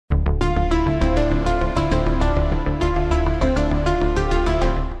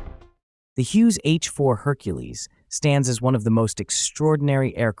The Hughes H-4 Hercules stands as one of the most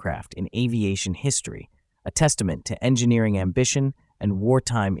extraordinary aircraft in aviation history, a testament to engineering ambition and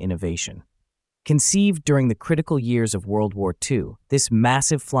wartime innovation. Conceived during the critical years of World War II, this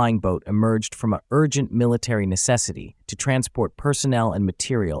massive flying boat emerged from an urgent military necessity to transport personnel and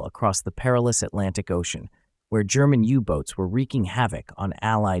material across the perilous Atlantic Ocean, where German U-boats were wreaking havoc on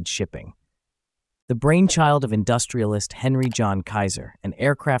Allied shipping. The brainchild of industrialist Henry John Kaiser and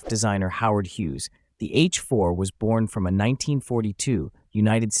aircraft designer Howard Hughes, the H-4 was born from a 1942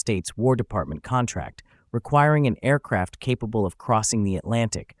 United States War Department contract requiring an aircraft capable of crossing the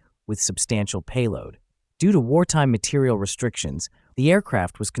Atlantic with substantial payload. Due to wartime material restrictions, the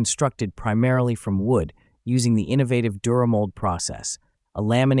aircraft was constructed primarily from wood using the innovative Duramold process, a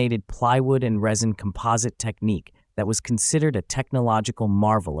laminated plywood and resin composite technique that was considered a technological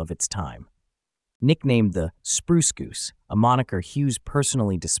marvel of its time. Nicknamed the Spruce Goose, a moniker Hughes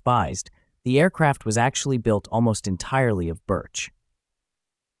personally despised, the aircraft was actually built almost entirely of birch.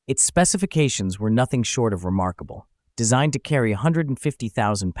 Its specifications were nothing short of remarkable. Designed to carry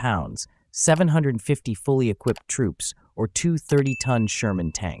 150,000 pounds, 750 fully equipped troops, or two 30-ton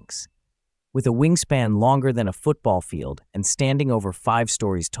Sherman tanks. With a wingspan longer than a football field and standing over 5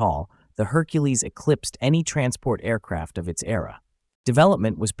 stories tall, the Hercules eclipsed any transport aircraft of its era.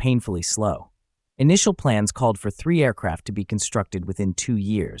 Development was painfully slow. Initial plans called for 3 aircraft to be constructed within 2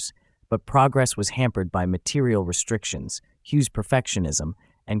 years, but progress was hampered by material restrictions, Hughes' perfectionism,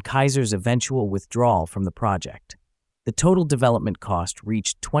 and Kaiser's eventual withdrawal from the project. The total development cost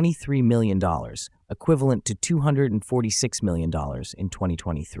reached $23 million, equivalent to $246 million in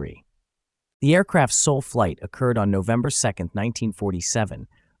 2023. The aircraft's sole flight occurred on November 2, 1947,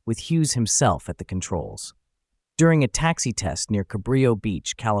 with Hughes himself at the controls. During a taxi test near Cabrillo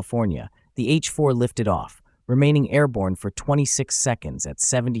Beach, California, the H-4 lifted off, remaining airborne for 26 seconds at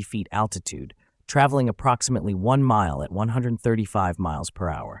 70 feet altitude, traveling approximately 1 mile at 135 miles per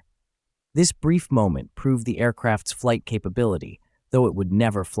hour. This brief moment proved the aircraft's flight capability, though it would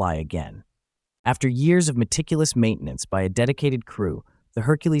never fly again. After years of meticulous maintenance by a dedicated crew, the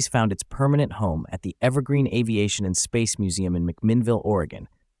Hercules found its permanent home at the Evergreen Aviation and Space Museum in McMinnville, Oregon,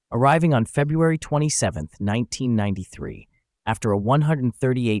 arriving on February 27, 1993, after a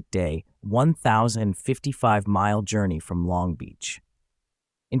 138-day, 1,055-mile journey from Long Beach.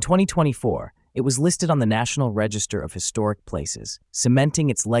 In 2024, it was listed on the National Register of Historic Places,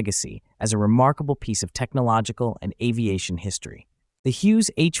 cementing its legacy as a remarkable piece of technological and aviation history. The Hughes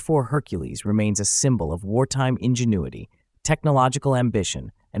H-4 Hercules remains a symbol of wartime ingenuity, technological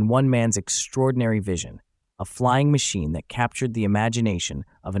ambition, and one man's extraordinary vision, a flying machine that captured the imagination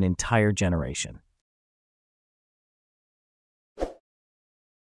of an entire generation.